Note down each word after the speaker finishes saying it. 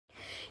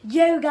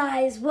Yo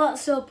guys,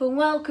 what's up and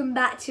welcome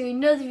back to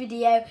another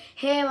video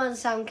here on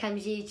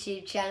SAMCAM's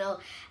YouTube channel.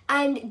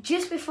 And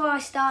just before I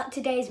start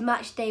today's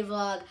match day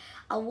vlog,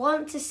 I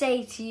want to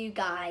say to you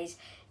guys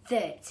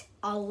that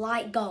our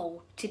light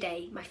goal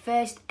today, my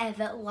first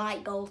ever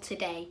light goal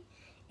today,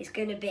 is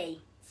going to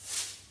be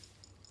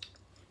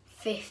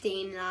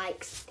 15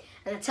 likes.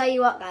 And I tell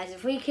you what guys,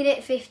 if we can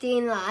hit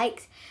 15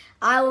 likes,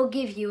 I will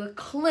give you a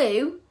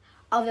clue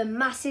of a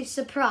massive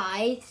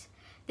surprise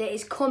that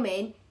is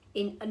coming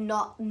in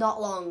not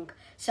long.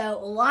 So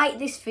like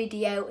this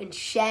video and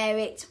share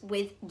it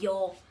with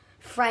your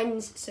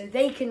friends so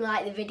they can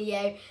like the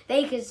video,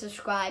 they can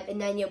subscribe,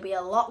 and then you'll be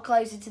a lot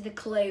closer to the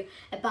clue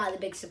about the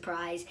big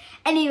surprise.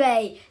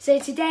 Anyway, so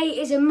today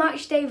is a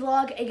match day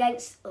vlog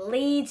against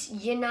Leeds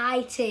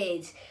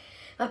United.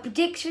 My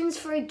predictions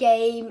for a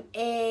game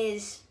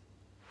is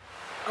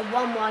a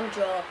 1-1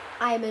 draw.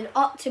 I am an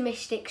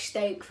optimistic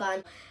Stoke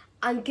fan.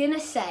 I'm gonna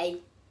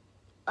say,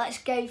 let's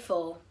go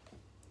for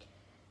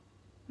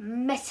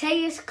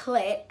Matthias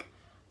Click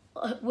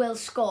will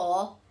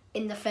score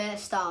in the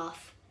first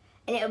half,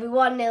 and it'll be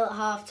 1-0 at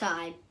half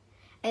time,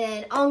 and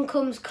then on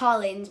comes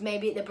Collins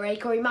maybe at the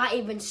break, or he might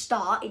even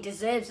start. He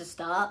deserves a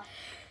start,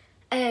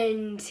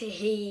 and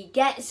he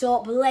gets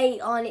up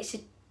late on. It's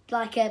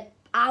like a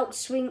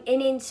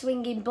in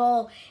swinging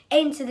ball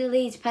into the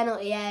Leeds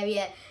penalty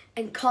area,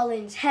 and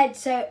Collins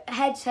heads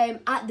home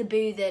at the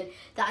booth.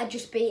 That'd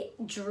just be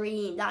a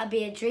dream. That'd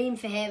be a dream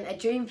for him, a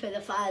dream for the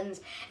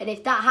fans. And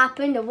if that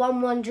happened, a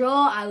 1-1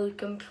 draw, I would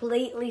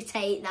completely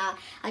take that.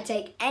 I'd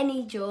take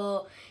any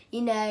draw,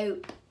 you know.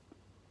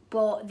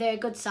 But they're a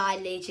good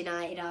side, Leeds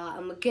United are,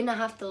 and we're gonna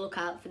have to look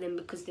out for them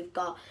because they've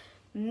got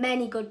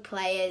many good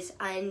players,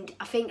 and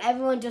I think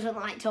everyone doesn't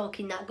like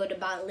talking that good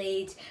about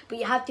Leeds, but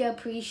you have to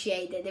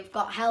appreciate that they've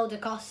got Helder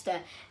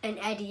Costa and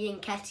Eddie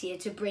Nketiah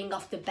to bring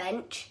off the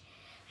bench.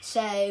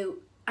 So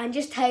I'm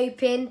just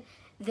hoping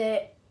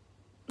that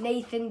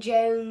Nathan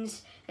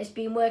Jones has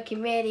been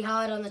working really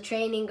hard on the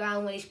training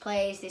ground with his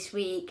players this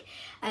week,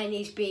 and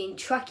he's been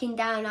tracking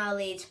down our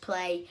Leeds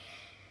play.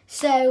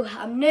 So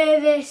I'm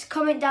nervous.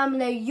 Comment down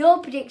below your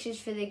predictions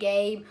for the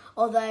game,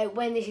 although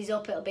when this is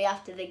up it'll be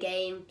after the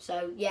game,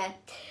 so yeah.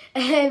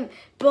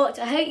 But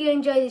I hope you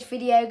enjoy this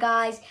video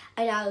guys,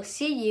 and I'll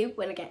see you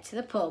when I get to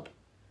the pub.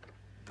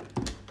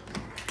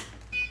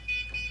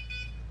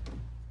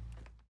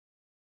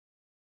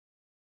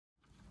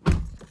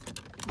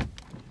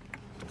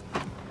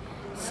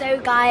 So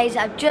guys,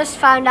 I've just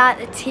found out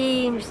the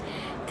teams.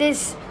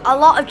 There's a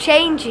lot of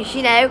changes,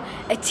 you know.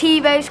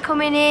 Ativo's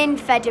coming in,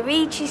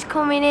 Federici's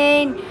coming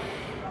in,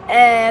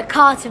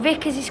 Carter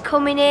Vickers is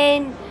coming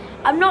in.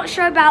 I'm not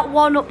sure about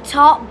one up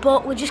top,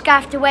 but we're just going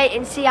to have to wait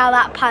and see how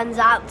that pans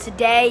out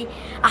today.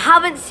 I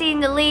haven't seen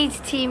the Leeds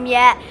team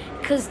yet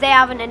because they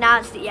haven't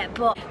announced it yet,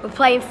 but we're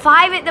playing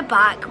 5 at the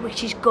back,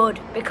 which is good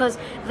because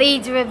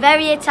Leeds are a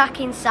very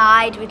attacking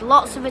side with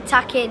lots of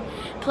attacking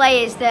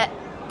players that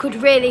could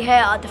really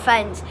hurt our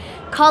defence.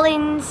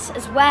 Collins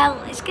as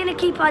well, it's going to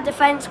keep our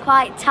defence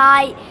quite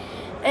tight.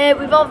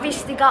 We've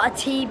obviously got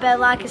Ativo,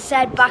 like I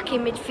said, back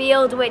in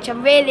midfield, which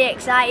I'm really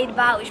excited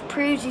about, which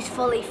proves he's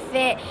fully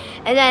fit.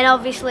 And then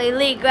obviously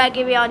Lee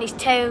Gregory on his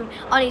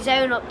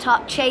own up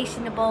top,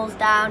 chasing the balls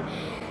down.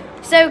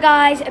 So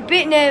guys, a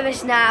bit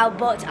nervous now,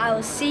 but I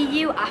will see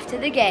you after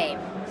the game.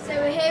 So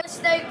we're here with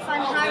Stoke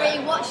fan Harry.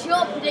 What's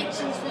your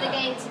predictions for the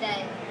game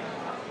today?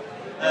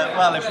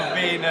 Well, if we're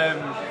being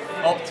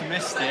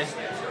optimistic,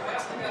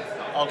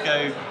 I'll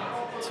go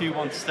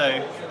 2-1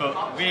 Stoke,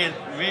 but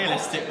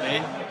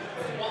realistically,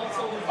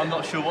 I'm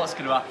not sure what's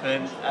going to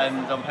happen,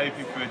 and I'm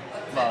hoping for,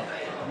 well,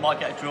 I might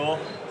get a draw.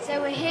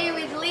 So we're here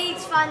with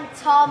Leeds fan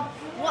Tom.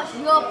 What's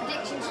your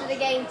predictions for the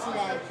game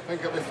today? I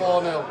think it'll be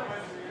 4-0.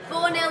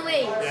 4-0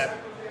 Leeds? Yeah.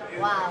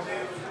 Wow.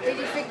 Who do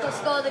you think will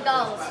score the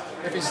goals?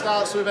 If he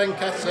starts with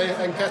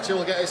Nketiah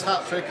will get his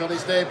hat-trick on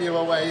his debut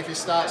away if he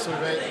starts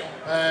with it.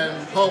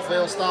 Hopefully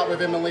he'll start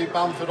with him and leave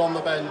Bamford on the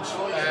bench,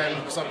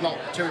 because I'm not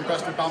too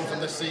impressed with Bamford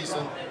this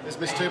season. He's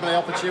missed too many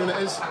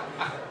opportunities.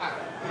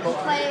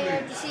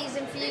 Player of the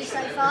season for you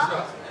so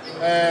far?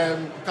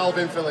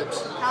 Calvin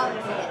Phillips.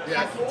 Calvin Phillips.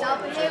 Yeah. Thank you,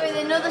 Tom. We're here with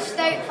another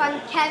Stoke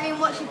fan, Kevin.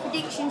 What's your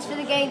predictions for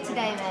the game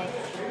today, mate?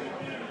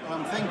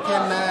 I'm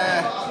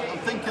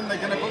thinking they're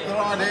going to put their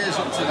ideas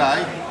up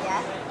today,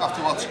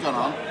 after what's gone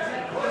on.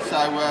 So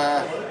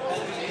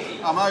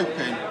I'm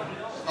hoping,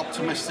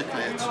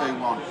 optimistically, a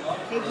 2-1.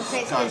 Who do you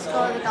think's going to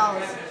score the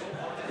goals?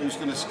 Who's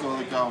going to score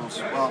the goals?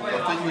 Well, I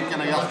think we're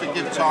going to have to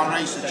give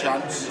Tyrese a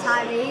chance.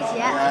 Tyrese,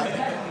 yeah.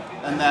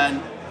 And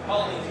then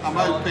I'm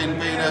hoping,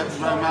 being a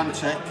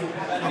romantic,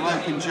 I'm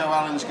hoping Joe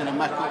Allen's going to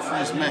make up for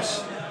his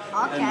miss.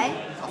 Okay.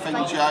 And I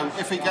think Joe,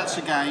 if he gets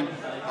a game,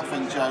 I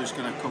think Joe's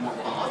going to come up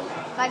with it.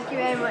 Thank you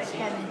very much,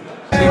 Kevin.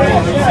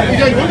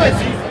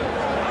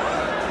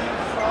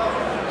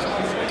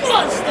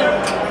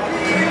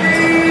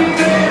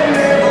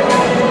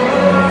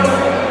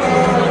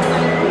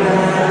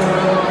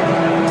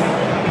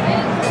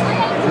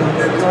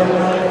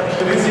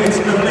 This is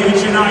the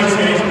Leeds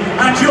United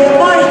and your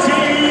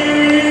mighty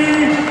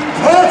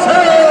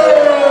Potter!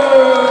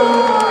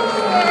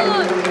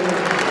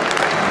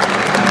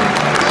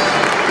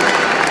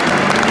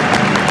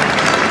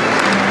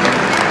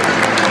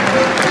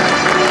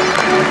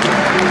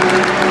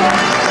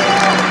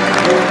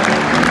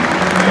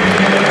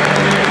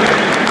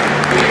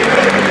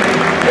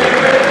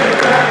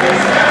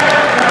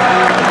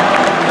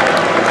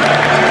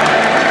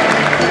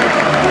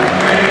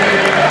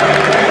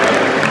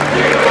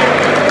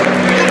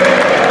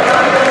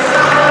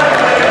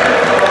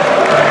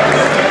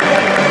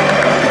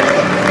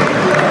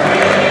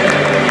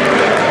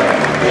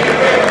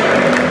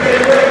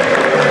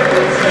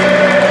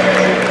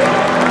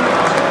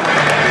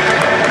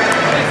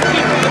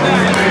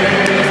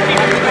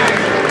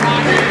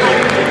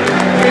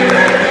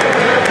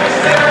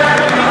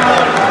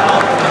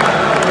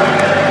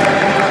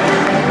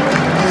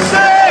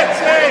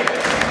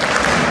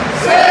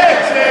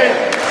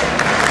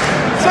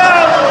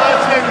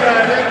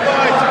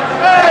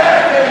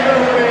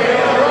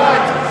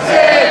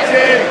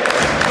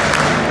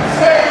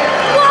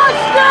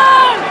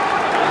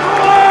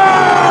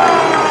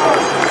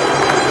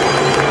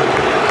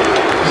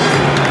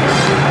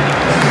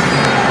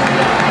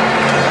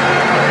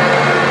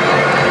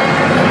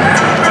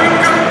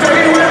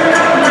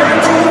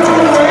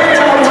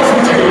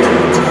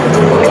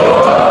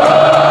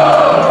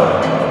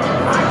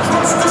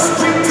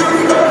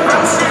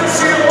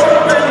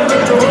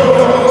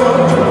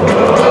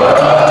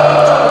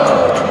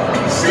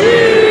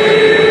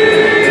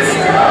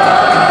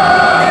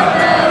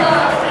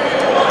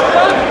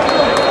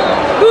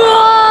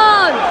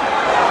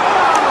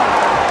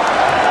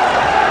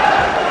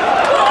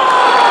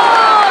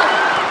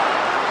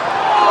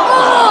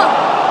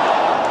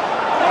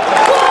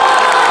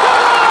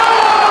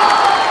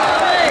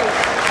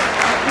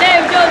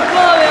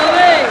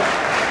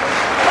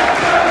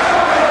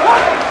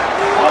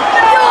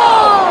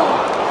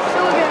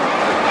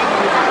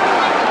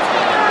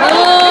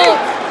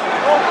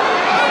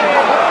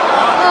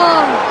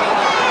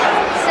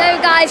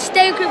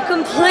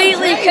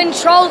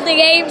 controlled the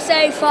game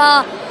so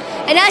far.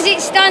 And as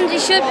it stands, we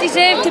should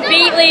deserve to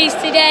beat Leeds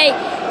today,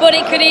 but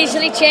it could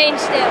easily change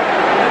still.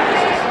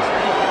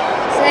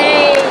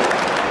 Save.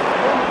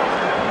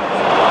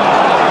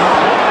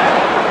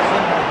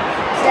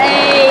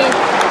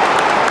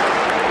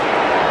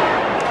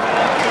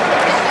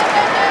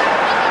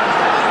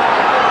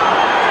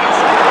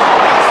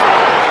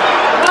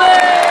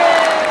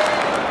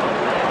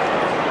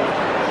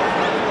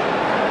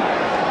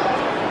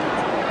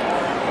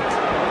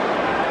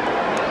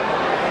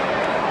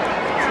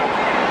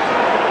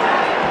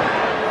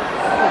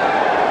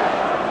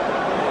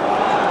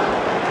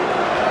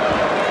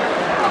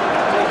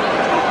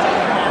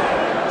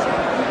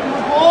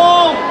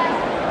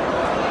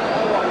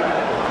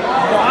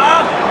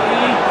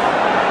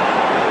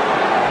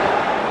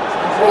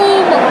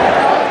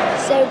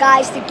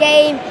 Guys, the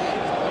game,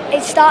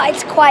 it started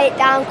to quiet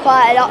down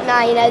quite a lot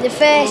now. You know, the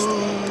first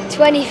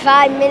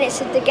 25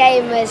 minutes of the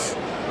game was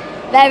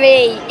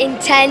very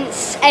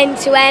intense, end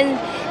to end,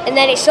 and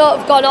then it's sort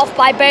of gone off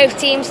by both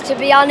teams, to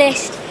be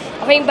honest.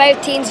 I think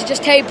both teams are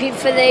just hoping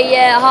for the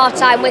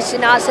half-time whistle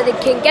now so they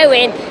can go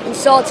in and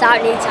sort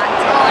out new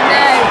tactics. Oh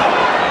no!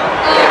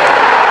 Oh.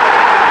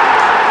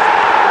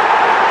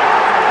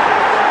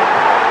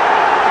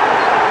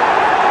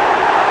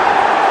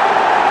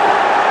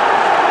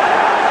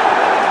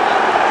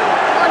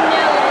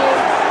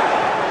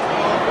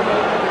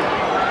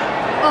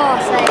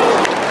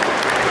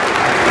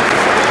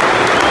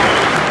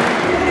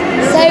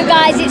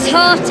 Guys, it's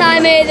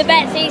half-time here at the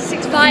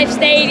Bet365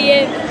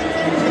 Stadium.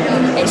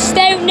 It's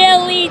Stoke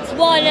 0, Leeds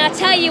 1, and I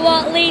tell you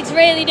what, Leeds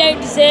really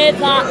don't deserve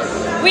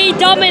that. We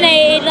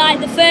dominated like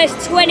the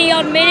first 20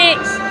 odd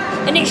minutes,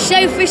 and it's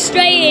so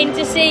frustrating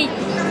to see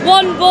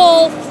one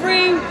ball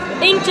through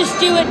into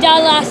Stuart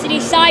Dallas and he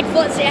side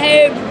foots it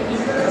home.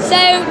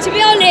 So, to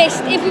be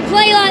honest, if we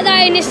play like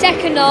that in the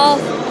second half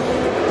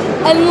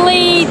and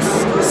Leeds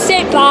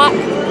sit back,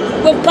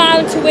 we're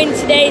bound to win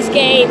today's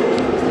game.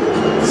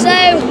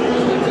 So,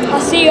 I'll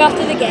see you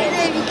after the game.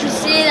 I don't know if you can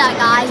see that,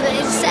 guys, but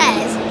it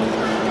says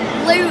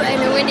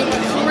Luton are winning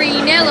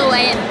 3-0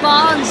 away at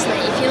Barnsley,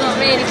 if you look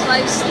really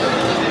closely.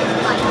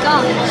 My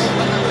gosh,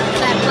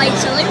 fair play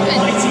to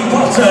Luton.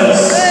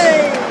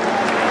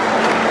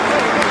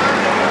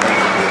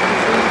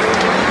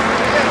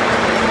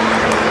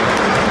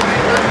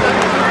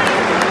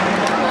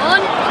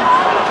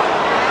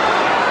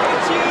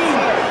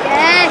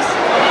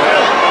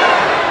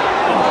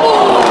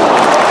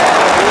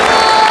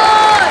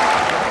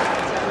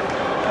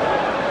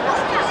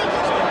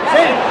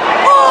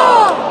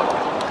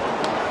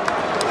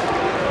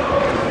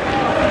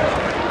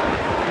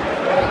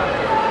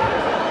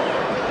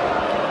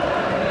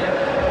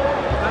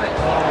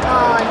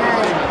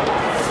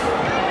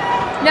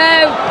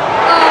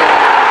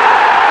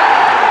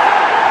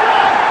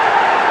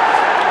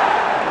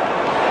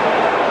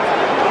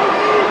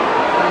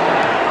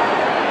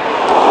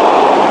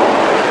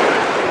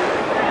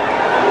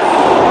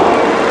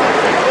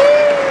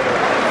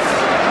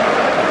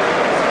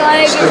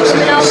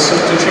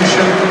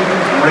 Substitution,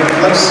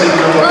 replacing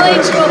number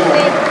 34,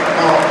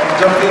 Mark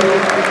Duffy.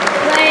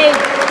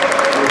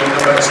 Will be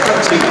number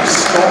 20,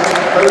 Scott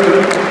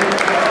Bowden.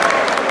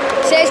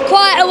 So it's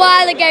quite a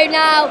while ago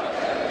now,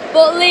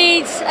 but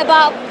Leeds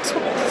about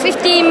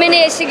 15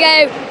 minutes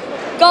ago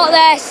got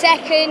their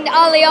second.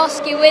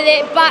 Alioski with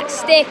it, back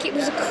stick. It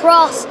was a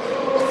cross,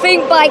 I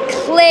think by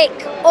Click,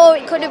 or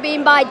it could have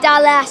been by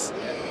Dallas.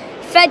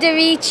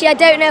 Federici, I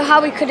don't know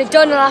how we could have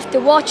done. I'll have to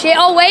watch it.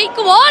 Oh wait,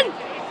 go on!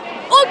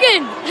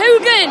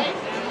 Hogan!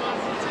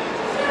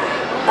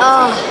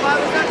 Oh.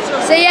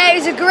 So yeah, it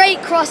was a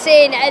great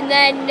crossing, and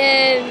then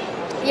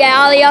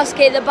yeah,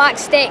 Alioski, the back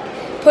stick,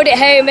 put it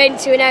home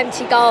into an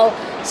empty goal.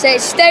 So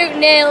it's Stoke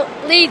 0,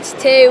 Leeds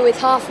 2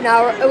 with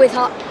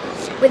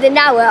an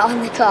hour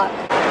on the clock.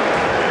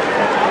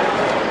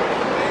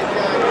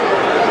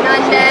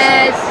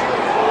 Hernandez.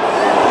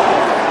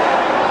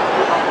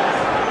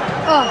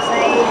 Oh,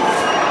 save.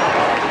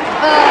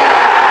 Oh.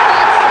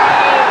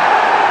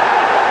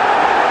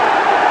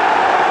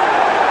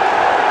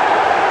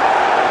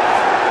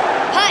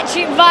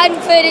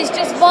 Vanford has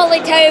just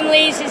volleyed home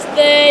Leeds'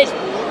 third.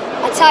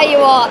 I tell you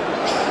what,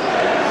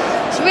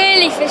 it's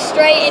really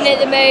frustrating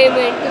at the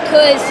moment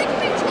because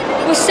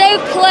we're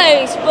so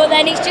close, but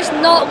then it's just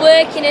not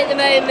working at the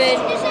moment.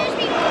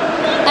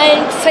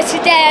 And for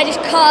today, I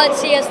just can't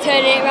see us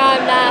turning it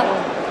around now.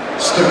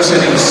 Stoke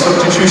City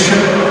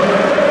substitution,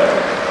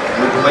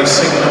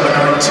 replacing number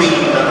 19,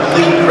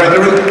 Lee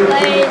Gregory.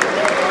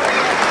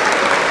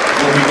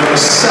 Will be number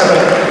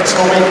 7,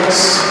 Tom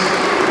Ince.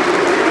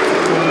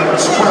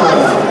 12,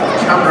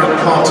 Cameron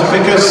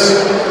Carter-Vickers.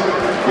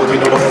 Will be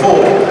number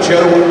 4,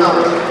 Joe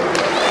Allen.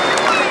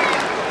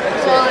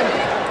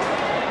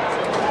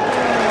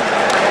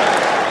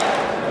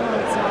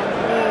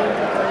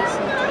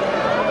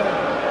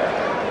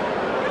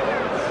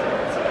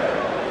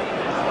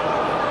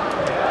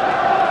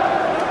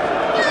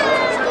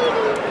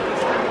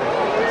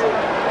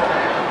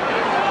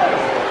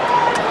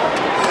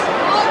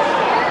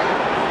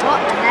 What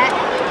the heck?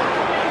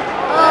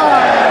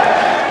 Oh.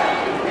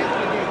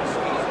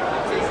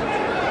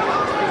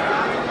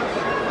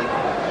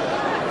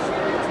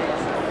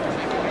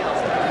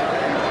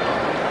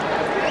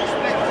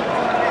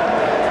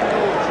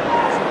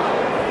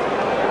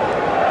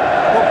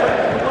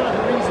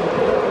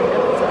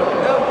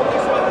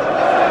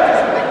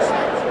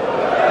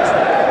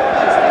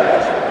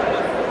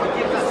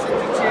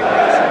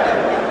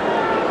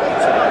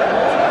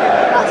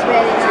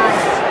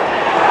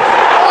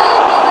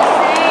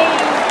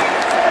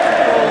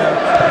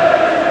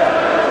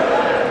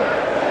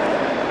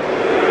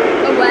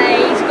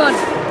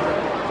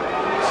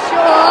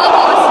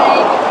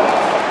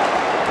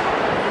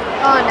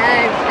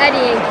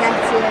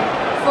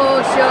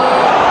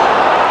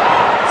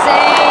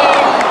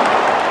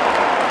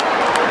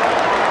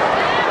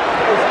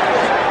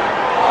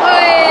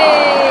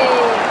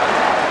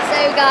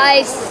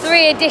 guys,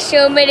 3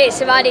 additional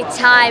minutes of added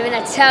time, and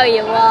I tell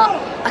you what,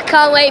 I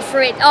can't wait for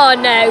it. Oh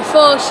no,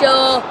 for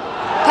sure.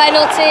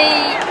 Penalty?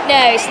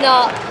 No, it's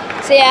not.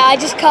 So yeah, I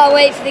just can't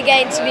wait for the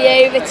game to be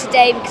over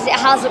today because it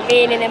hasn't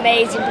been an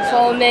amazing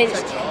performance.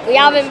 We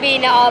haven't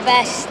been at our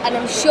best, and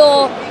I'm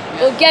sure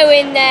we'll go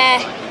in there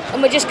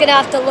and we're just going to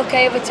have to look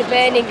over to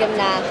Birmingham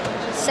now.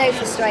 So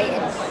frustrating.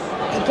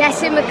 I'm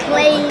guessing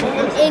McLean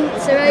and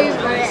Ince are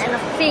over it, and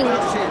I think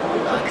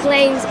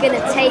McLean's going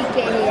to take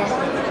it here.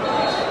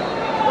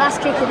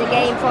 Last kick of the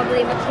game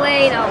probably.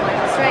 McLean, oh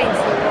my, straight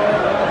into the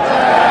wall.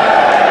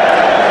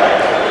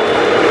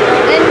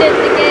 End of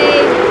the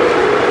game.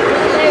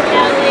 Slow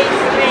down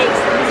Leeds 3.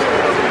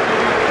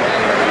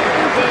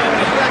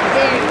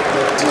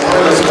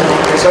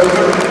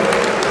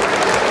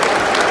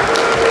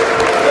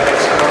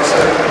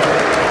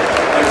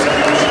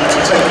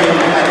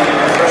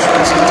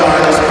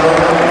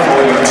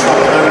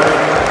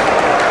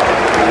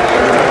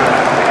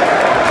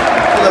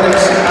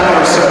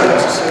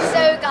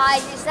 So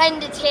guys, it's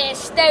ended here,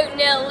 Stoke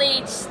 0,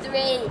 Leeds 3,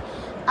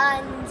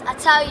 and I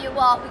tell you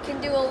what, we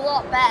can do a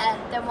lot better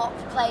than what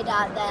we've played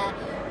out there,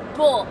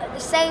 but at the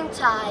same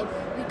time,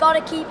 we've got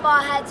to keep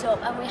our heads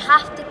up and we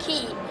have to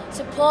keep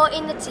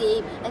supporting the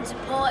team and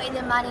supporting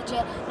the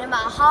manager. No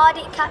matter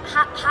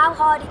how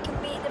hard it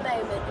can be at the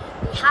moment,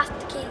 we have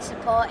to keep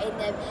supporting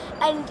them.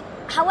 And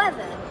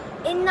however,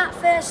 in that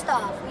first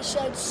half, we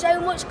showed so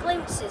much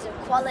glimpses of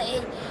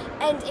quality,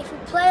 and if we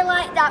play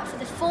like that for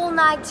the full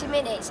 90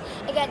 minutes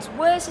against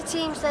worse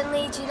teams than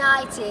Leeds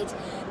United,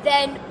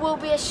 then we'll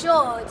be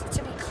assured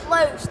to be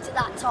close to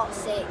that top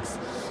 6.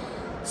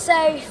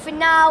 So for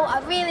now,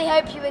 I really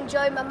hope you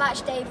enjoyed my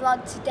match day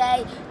vlog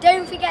today.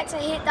 Don't forget to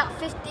hit that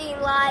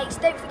 15 likes,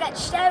 don't forget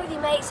to share with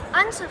your mates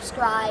and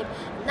subscribe.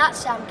 And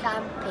that's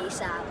SAMCAM, peace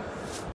out.